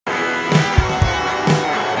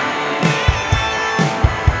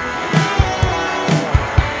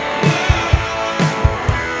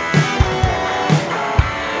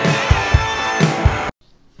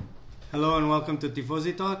Hello and welcome to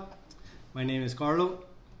Tifosi Talk. My name is Carlo.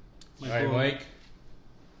 Hi, Mike.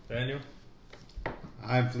 Daniel.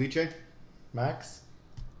 I'm Felice. Max.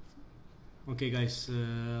 Okay, guys.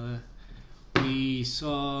 We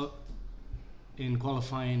saw in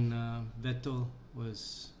qualifying Vettel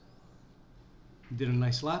did a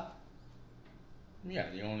nice lap.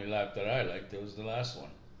 Yeah, the only lap that I liked was the last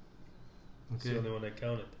one. It's the only one that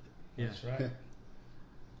counted. Yeah. That's right.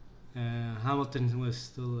 Hamilton was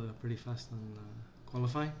still pretty fast on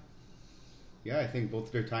qualifying. Yeah, I think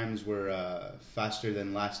both their times were faster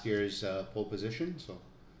than last year's pole position. So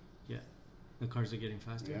Yeah, the cars are getting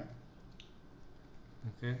faster. yeah,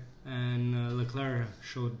 Okay, and Leclerc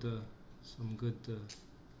showed some good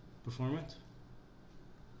performance.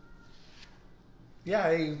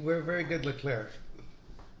 Yeah, we're very good Leclerc.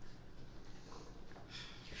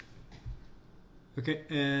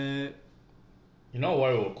 Okay, You know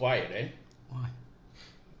why we're quiet, eh? why?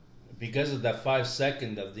 Because of that 5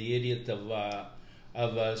 second of the idiot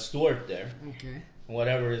of Stewart there, Okay.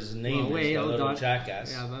 whatever his name Well, wait, is, the hold little on.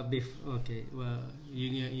 jackass. Yeah, but okay. Well,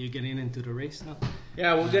 you're getting into the race now.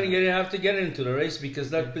 Yeah, we're gonna have to get into the race because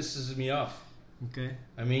that pisses me off. Okay.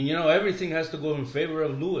 I mean, everything has to go in favor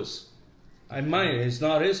of Lewis. It's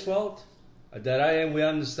not his fault. We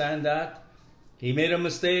understand that. He made a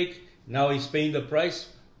mistake. Now he's paying the price.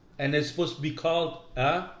 And it's supposed to be called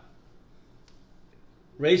a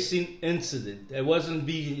racing incident. It wasn't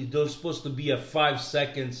supposed to be a 5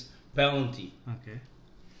 seconds penalty. Okay.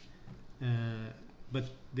 But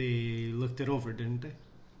they looked it over, didn't they?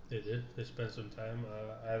 They did. They spent some time.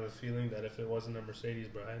 I have a feeling that if it wasn't a Mercedes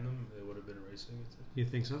behind them, it would have been a racing incident. You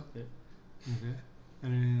think so? Yeah. Okay.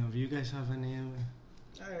 And of you guys have any?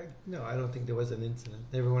 No, I don't think there was an incident.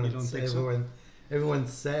 You don't think so? Everyone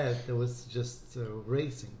said it was just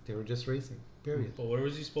racing. They were just racing. Period. But where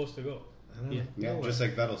was he supposed to go? I don't Yeah. know. yeah. Nowhere. Just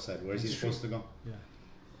like Vettel said, where's he That's supposed to go? Yeah.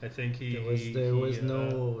 I think There was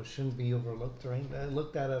no shouldn't be overlooked or anything.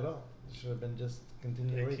 Looked at all. It should have been just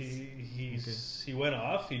continue race. He went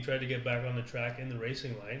off. He tried to get back on the track in the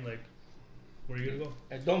racing line. Like, where are you gonna go?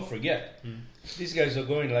 And don't forget, these guys are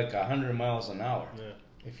going like 100 miles an hour. Yeah.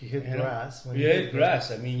 If you hit You know, grass, when You hit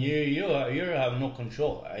grass. I mean, you have no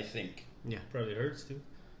control. I think. Yeah. Probably hurts too.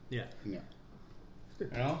 Yeah. Yeah.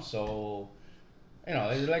 So.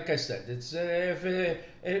 Like I said, it's if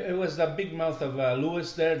it was the big mouth of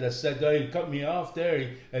Lewis there that said, "Oh, he cut me off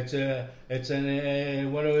there." It's what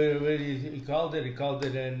he called it? He called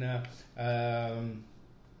it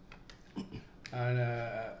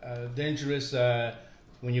dangerous.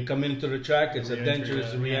 When you come into the track, it's a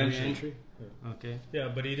dangerous re-entry. Okay. Yeah,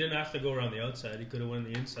 but he didn't have to go around the outside. He could have went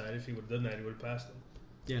on the inside. If he would have done that, he would have passed him.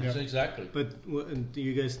 Yeah. So exactly. But do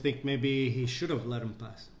you guys think maybe he should have let him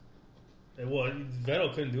pass? Well,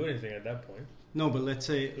 Vettel couldn't do anything at that point. No, but let's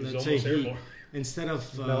say He was he almost airborne. instead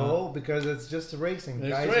of no, because it's just racing. It's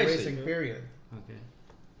Guys racing. racing. Period. Okay.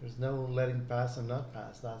 There's no letting pass and not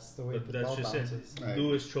pass. That's the way But the that's ball just bounces. it. Right.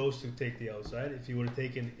 Lewis chose to take the outside. If he would have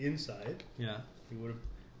taken inside, Yeah. he would have.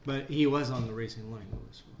 But he was on the racing line,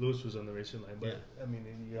 Lewis. Lewis was on the racing line, but Yeah. I mean,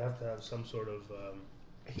 you have to have some sort of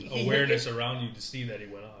He awareness around you to see that he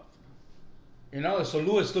went off. So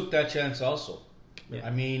Lewis took that chance also. Yeah. I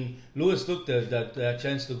mean, Lewis took that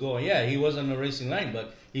chance to go. Yeah, he was on the racing line,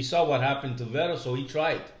 but he saw what happened to Vettel, so he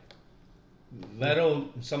tried. Vettel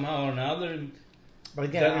somehow or another. But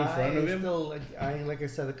again, Got in front of him? still, like I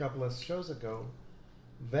said a couple of shows ago,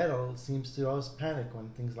 Vettel seems to always panic when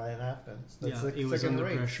things like that happens. That's Yeah, like he was second under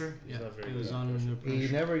race. pressure. He's Yeah, not very he good was under under He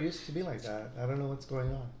pressure. never used to be like that. I don't know what's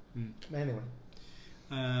going on. Anyway,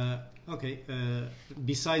 Okay.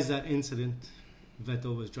 Besides that incident,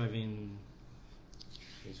 Vettel was driving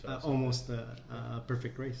He's fast. almost a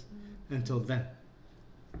perfect race until then.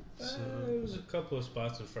 So, There was a couple of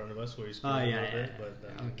spots in front of us where he scored yeah, a little yeah, bit, yeah.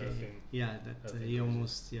 but Okay. nothing. Yeah, that Nothing he crazy.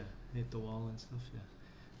 almost hit the wall and stuff.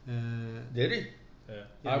 Yeah. Did he? Yeah.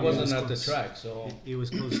 Yeah, I he wasn't was at the close. track, so He was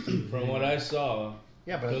close to. from what I saw,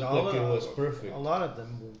 yeah, but Looked all like of, it was perfect. a lot of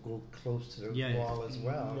them will go close to the Yeah, yeah. wall as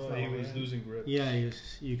well. No, So, he was losing grip. Yeah,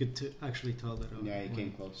 you could actually tell that. Yeah, he when-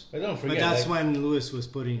 came close. but don't But forget. that's like, when Lewis was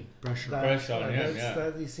putting pressure. That- Pressure on him, that's- yeah.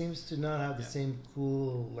 that he seems to not have the Yeah. same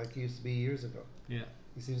cool like he used to be years ago. Yeah.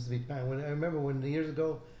 He seems to be I remember when years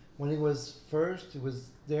ago when he was first, he was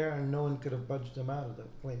there and no one could have budged him out of the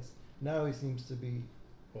place. Now he seems to be.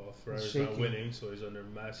 Well, Ferrari's shaking. not winning, so he's under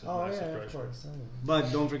massive, Oh massive yeah, of pressure. course. I know.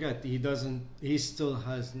 But don't forget, he doesn't. He still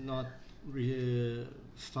has not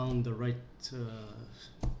found the right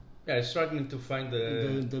yeah, he's struggling to find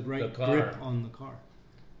the right the car. grip on the car.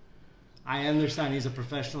 I understand he's a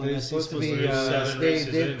professional. They're Yes, he's supposed to be. be, 7 They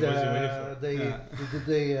races did. in, what is he waiting for? They Yeah. did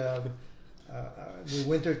the the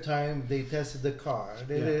winter time they tested the car.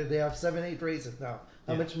 They have 7-8 races now.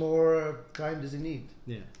 How Yeah. much more time does he need?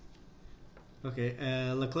 Yeah. Okay,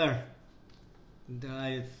 Leclerc.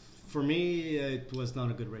 For me, it was not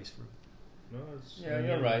a good race for him. No, it's, Yeah,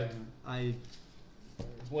 you're right. I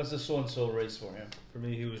It was a so-and-so race for him. For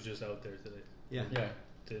me, he was just out there today. yeah. Yeah.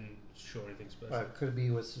 Didn't show anything special. Could be he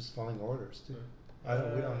was just following orders too.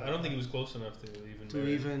 We don't I don't think he was close enough to even. To merit.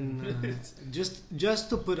 even just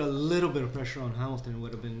to put a little bit of pressure on Hamilton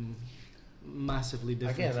would have been massively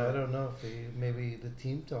different. Again, for I him. don't know if maybe the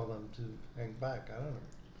team told him to hang back. I don't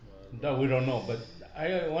know. No, we don't know. But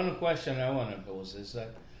one question I want to pose is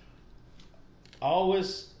that always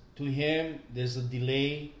to him there's a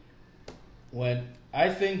delay when I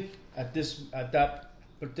think at that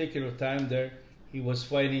particular time there he was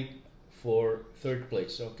fighting for third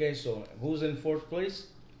place. Okay, so who's in fourth place?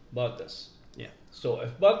 Bottas. Yeah. So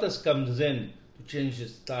if Bottas comes in to change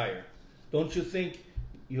his tire, don't you think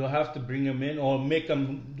you have to bring him in or make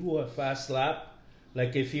him do a fast lap,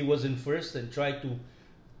 like if he was in first and try to,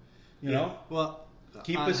 you know, Well,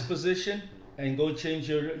 keep his position and go change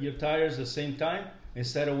your tires at the same time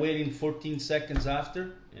instead of waiting 14 seconds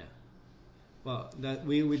after? Yeah. Well, that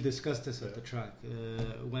we discussed this at the track.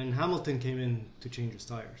 When Hamilton came in to change his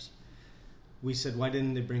tires, we said, why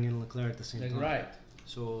didn't they bring in Leclerc at the same time? Right.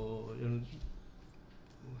 So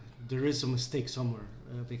there is a mistake somewhere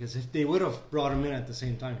because if they would have brought him in at the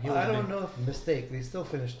same time, he would I have don't been- know if mistake. They still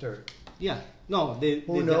finished third. Yeah. No, they.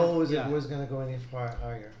 Who they- knows yeah. if it was going to go any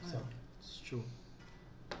higher? So It's true.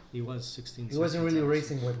 He was 16. he wasn't seconds really out.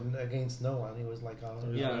 racing against no one. He was like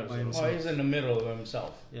on. Yeah, by Oh, himself. he's in the middle of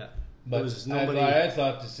himself. Yeah. But There was nobody. I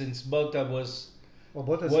thought since Bottas was Well,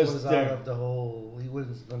 Bottas was was there. out of the whole. He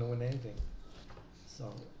wasn't going to win anything.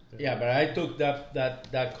 So yeah, but I took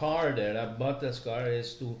that car there, that Bottas car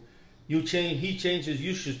is to you change. He changes,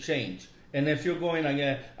 you should change. And if you're going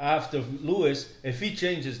again after Lewis, if he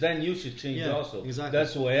changes, then you should change Yeah, also. exactly.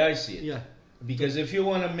 That's the way I see it. Yeah. Because if you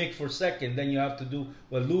want to make for second, then you have to do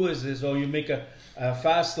what Lewis is, or you make a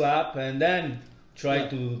fast lap and then try Yeah.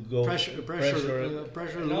 to go Pressure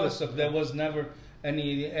No, Lewis. so there was never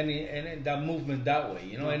any that movement that way.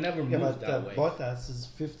 You know, I never yeah, moved but that way. Bottas is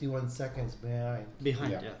 51 seconds behind.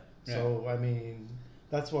 Behind. Yeah. Yeah. So I mean,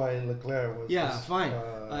 that's why Leclerc was. Yeah, just, fine.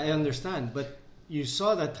 I understand, but you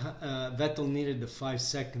saw that Vettel needed the 5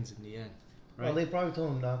 seconds in the end, right? Well, they probably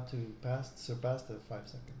told him not to surpass the 5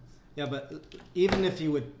 seconds. Yeah, but even if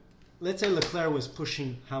you would, let's say Leclerc was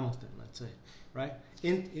pushing Hamilton, let's say, right?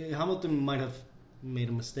 Hamilton might have made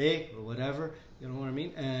a mistake or whatever, you know what I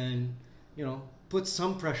mean? And, you know, put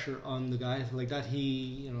some pressure on the guy like that.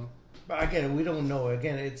 But again, we don't know.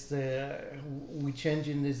 Again, it's which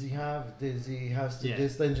engine does he have? Does he has to? Yeah.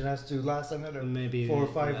 This engine has to last another Maybe 4 or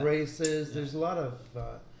 5 yeah. races. Yeah. There's a lot of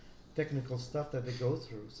technical stuff that they go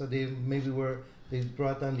through. So they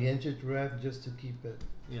brought down the engine rev just to keep it.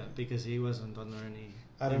 Yeah, because he wasn't under any.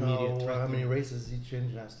 I don't immediate know threat. how many races each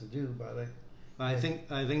engine has to do, but I think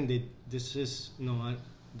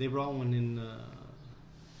they brought one in.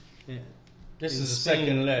 Yeah, This in is the Spain-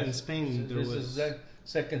 second left. in Spain, there this was- is the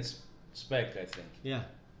second spec, I think. yeah.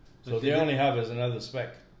 So But they did- only have as another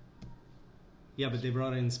spec. Yeah, but they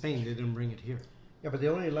brought it in Spain. They didn't bring it here. yeah, but they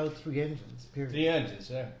only allowed 3 engines. Period. 3 engines,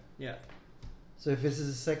 yeah. Yeah. So if this is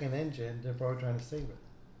the second engine, they're probably trying to save it.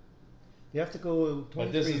 You have to go 23.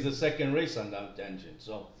 But this is the second race on that engine,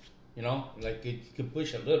 so you know, like it could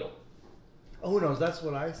push a little. Oh, who knows? That's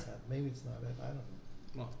what I said. Maybe it's not it. I don't know.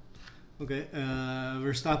 Well, okay.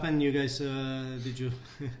 Verstappen, you guys, did you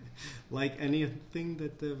like anything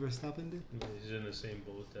that Verstappen did? He's in the same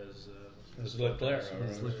boat As Leclerc, or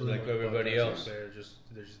As Leclerc. like everybody else. They're just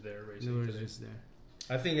there They racing were today. just there.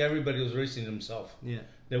 I think everybody was racing himself. Yeah.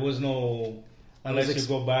 There was no, I unless was you ex-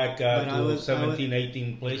 go back but I to was- 17,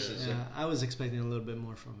 18 places. Yeah, I was expecting a little bit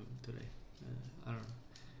more from him today. I don't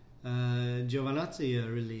know. Giovinazzi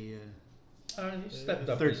really He stepped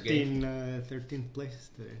up his game. 13th place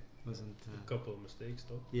today. Wasn't A couple of mistakes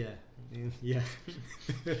though. yeah. Yeah.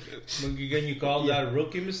 Can you call that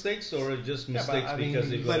rookie mistakes or just Yeah, but mistakes I mean, because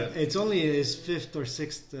he But got it's only his 5th or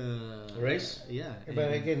 6th Race? Yeah. But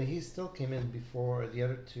and- again, he still came in before the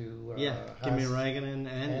other two. yeah, Kimi Räikkönen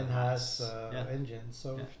and has yeah. engine.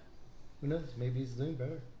 So Yeah. who knows? Maybe he's doing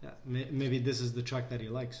better. Yeah, maybe this is the track that he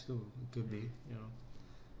likes too. It could be, you know.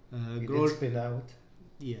 He did Gro- spin out.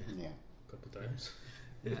 yeah, Yeah. Couple times.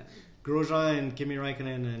 yeah. Grosjean and Kimi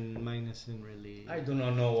Räikkönen and Magnussen really. I do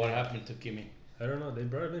not know what happened to Kimi. I don't know. They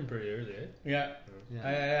brought him in pretty early, eh? Yeah, Yeah.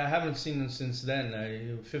 I haven't seen him since then.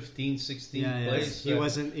 15, 16 Yeah, place. he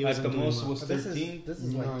wasn't. He at wasn't the doing most well. was But 13. this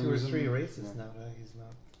is No, like he 2 or wasn't- 3 races no. now. He's not.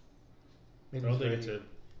 I Maybe don't he's think ready.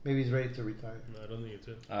 it's Maybe he's ready to retire. No, I don't think it's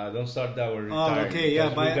it. Don't start that with Oh, retiring. okay, yeah.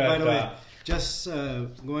 because By we got, the way, just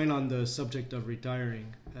going on the subject of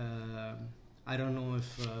retiring, I don't know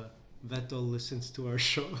if Vettel listens to our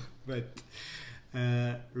show, but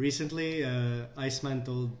recently Iceman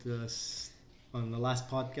told us on the last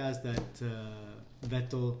podcast that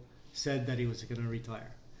Vettel said that he was going to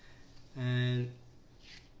retire. And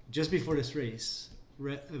just before this race,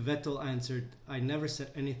 Vettel answered, "I never said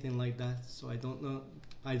anything like that, so I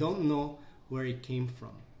don't know where it came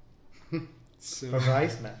from." So From the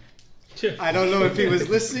Iceman. I don't know if he was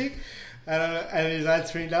listening. I don't know, and he's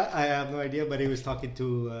answering that. I have no idea, but he was talking to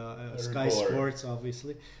Sky reporter. Sports,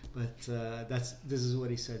 obviously. But this is what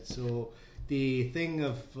he said. So the thing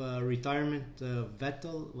of retirement,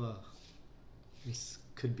 Vettel, well, this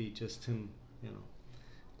could be just him,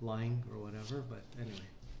 lying or whatever. But anyway,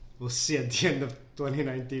 we'll see at the end of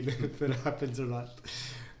 2019 if it happens or not.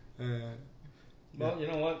 Well, you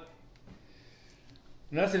know what?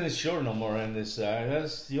 Nothing is sure no more in this.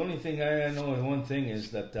 That's the only thing I know. One thing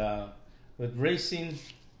is that with racing,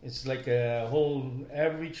 it's like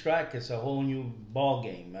every track is a whole new ball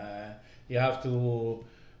game. You have to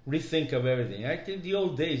rethink of everything. Like in the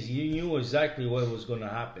old days, you knew exactly what was going to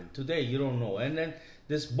happen. Today, you don't know. And then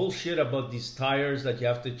this bullshit about these tires that you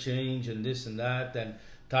have to change and this and that, and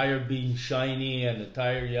tire being shiny, and the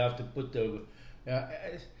tire you have to put the.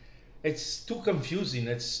 It's too confusing.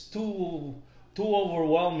 It's too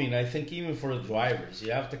overwhelming. I think even for the drivers,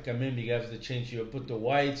 you have to come in. You have to change. You put the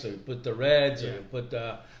whites, or you put the reds, or you put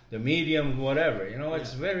the medium, whatever.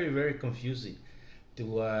 It's very, very confusing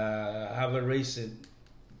to have a race.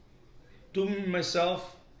 To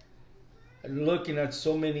myself, looking at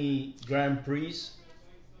so many Grand Prix.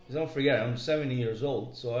 Don't forget, I'm 70 years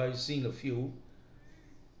old, so I've seen a few.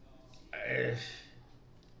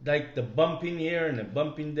 Like the bumping here and the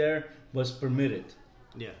bumping there was permitted.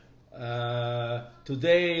 Yeah.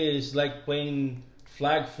 Today is like playing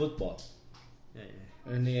flag football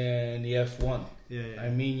Yeah. in the F1. Yeah. I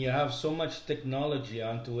mean, you have so much technology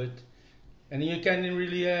onto it, and you can't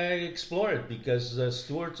really explore it because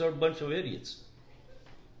stewards are a bunch of idiots.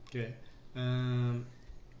 Okay.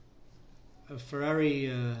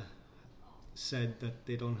 Ferrari said that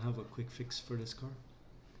they don't have a quick fix for this car.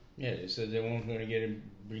 Yeah, they said they weren't going to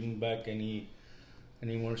bring back any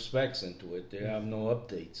more specs into it. They have no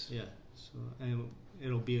updates. Yeah. So and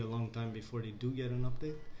it'll be a long time before they do get an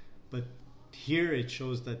update. But here it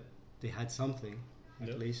shows that they had something at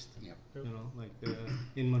Yep. least. Yep. Like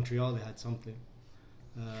in Montreal they had something.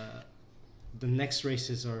 The next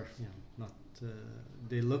races are not.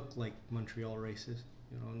 They look like Montreal races.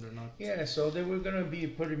 They're not. Yeah, so they were going to be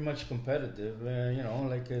pretty much competitive.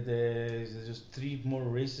 There's just 3 more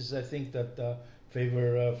races, I think, that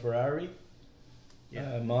favor Ferrari.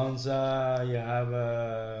 Yeah. Monza, you have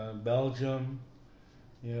Belgium.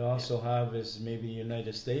 You also have maybe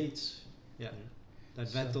United States. Yeah. That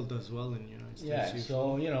Vettel does well in the United States. Yeah,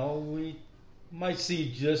 usually. so, we might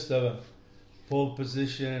see just a pole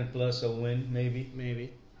position plus a win, maybe.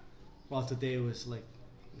 Maybe. Well, today it was like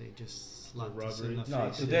they just slapped us in the No,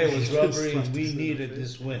 face. today was rubbery. Slapped us We in the needed face.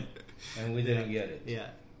 this win, and we didn't get it. Yeah.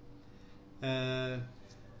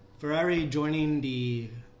 Ferrari joining the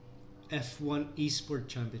F1 Esport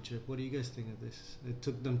Championship. What do you guys think of this? It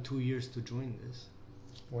took them 2 years to join this.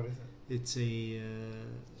 What is it? It's a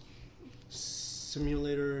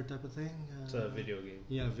simulator type of thing. It's a video game.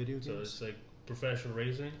 Yeah, video games. So it's like professional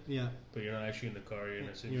racing, Yeah, but you're not actually in the car. You're in a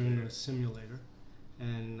you're simulator. in a simulator,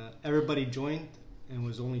 and everybody joined, and it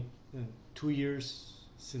was only 2 years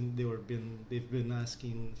since they've been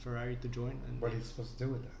asking Ferrari to join, and What are you supposed to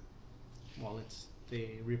do with that? well,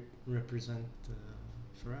 they represent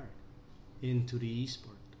Ferrari into the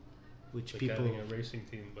esport, which Like people having a racing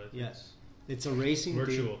team, but Yes. it's a racing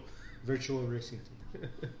virtual. team, virtual racing team.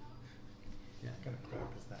 What kind of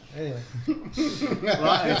crap is that? Anyway.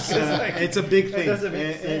 Well, it's a big thing. doesn't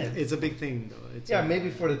make sense. It's a big thing, though. It's Yeah,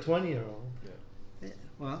 maybe for the 20-year-old.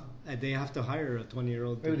 Well, they have to hire a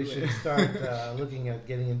 20-year-old. Maybe they should start looking at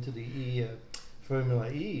getting into the Formula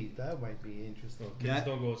E. That might be interesting. Well, kids Yeah.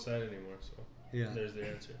 don't go outside anymore, so Yeah, there's the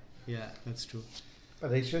answer. yeah, that's true. But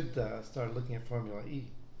they should start looking at Formula E.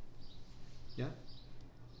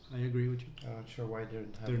 I agree with you. I'm not sure why They're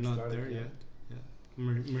haven't not started there yet. Yeah,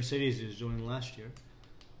 Mercedes is joined last year,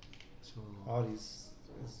 so Audi's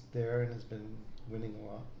is there and has been winning a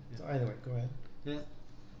lot. So anyway, go ahead.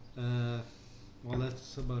 yeah. Well,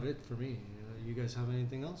 that's about it for me. You guys have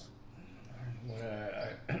anything else? Well,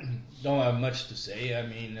 I don't have much to say. I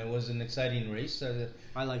mean, it was an exciting race.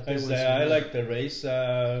 I like. I like the race.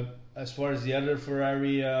 As far as the other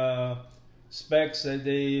Ferrari specs,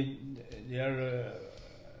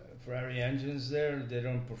 Ferrari engines there. They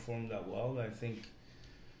don't perform that well. I think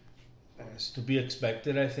it's to be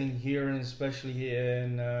expected. I think here, and especially here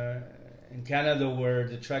in Canada, where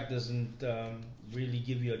the track doesn't really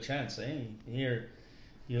give you a chance. Here,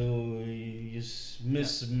 you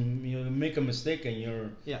miss, you make a mistake, and you're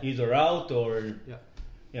either out or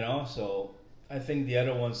So I think the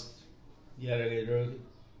other ones, the other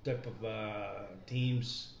type of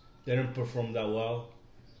teams, they don't perform that well.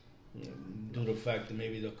 Due to the fact that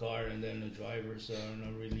maybe the car and then the drivers are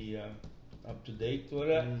not really up to date with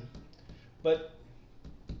that. But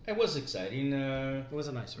it was exciting. It was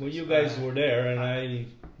a nice race. Well, you guys were there and I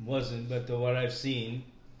wasn't, but what I've seen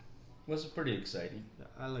was pretty exciting.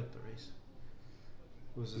 I liked the race.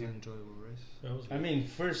 It was an enjoyable race. I mean,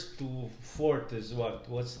 first to fourth is what?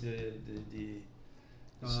 What's the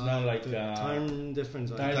it's not like the time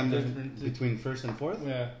difference. time difference between first and fourth.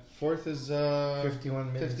 Yeah, Fourth is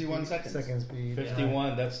 51 minutes. 51 seconds. Second speed.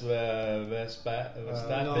 51. That's Verstappen.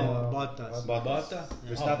 No, Bottas. Bottas.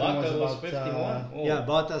 Verstappen Bottas was was about, 51. Oh. Yeah,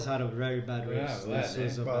 Bottas had a very bad race. Yeah, This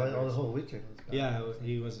was a Well, bad the race. whole weekend was bad. Yeah,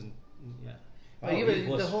 he wasn't. Yeah, But Oh, even it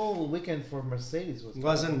was- the whole weekend for Mercedes was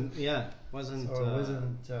wasn't. Yeah, wasn't. Or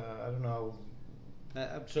wasn't I don't know.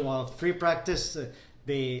 Well, free practice.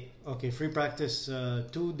 Free practice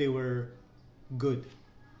 2. They were good.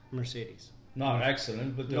 Mercedes. Not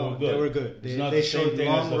excellent, but they No, were good. they were good. It's They, not they the same showed thing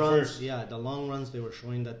as long the runs. first. Yeah, the long runs. They were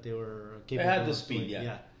showing that they were capable. had the of speed, doing-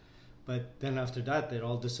 yeah. But then after that, it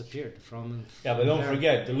all disappeared from. Yeah, but don't there.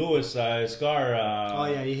 forget the Lewis his car. Oh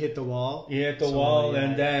yeah, he hit the wall. He hit the So, wall, yeah,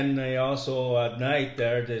 and then they also at night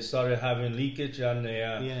there they started having leakage on the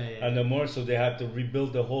on the motor, so they had to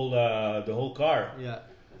rebuild the whole car. Yeah.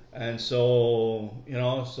 And so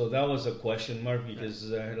so that was a question mark because,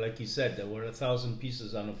 like you said, there were 1,000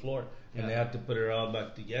 pieces on the floor, and they had to put it all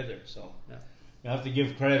back together. So Yeah. you have to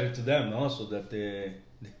give credit to them also that they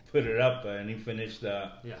put it up and he finished.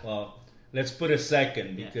 Well, let's put a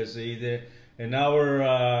second because either in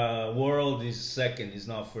our world he's second, he's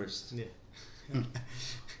not first. Yeah.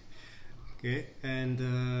 Okay,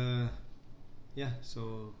 and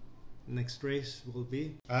so next race will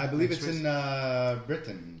be. I believe Next it's in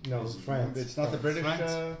Britain. No, France. It's not the British.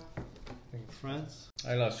 France. France.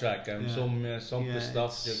 I lost track. I'm so pissed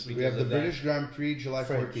off it's- just because We have the of that. British Grand Prix July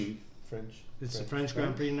French. 14th. French. It's the French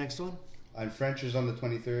Grand Prix next one. And French is on the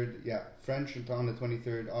 23rd. Yeah, French on the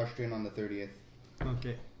 23rd, Austrian on the 30th.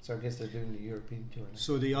 Okay. So I guess they're doing the European tour now.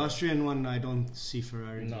 So the Austrian one, I don't see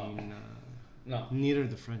Ferrari No. being. No. Neither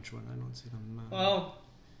the French one. I don't see them. Well,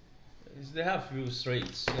 they have few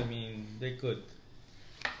straights. I mean, they could.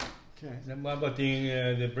 Okay. Then what about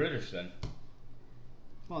the British then?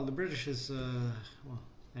 Well, the British is. Well,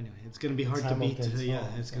 anyway, it's going to be hard It's to beat. Hamilton's Yeah,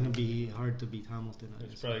 fault. it's going to be hard to beat Hamilton. I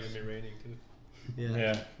It's guess. probably gonna be raining too.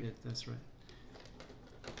 Yeah. Yeah, that's right.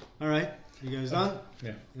 All right, you guys done?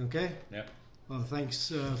 Yeah. Okay. Yeah. Well, thanks,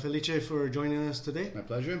 Felice, for joining us today. My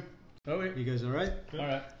pleasure. Okay. You guys all right? All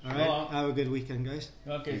right. All right. Have a good weekend, guys.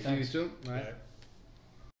 Okay. You Thanks. too. All right.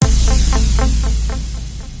 Alright.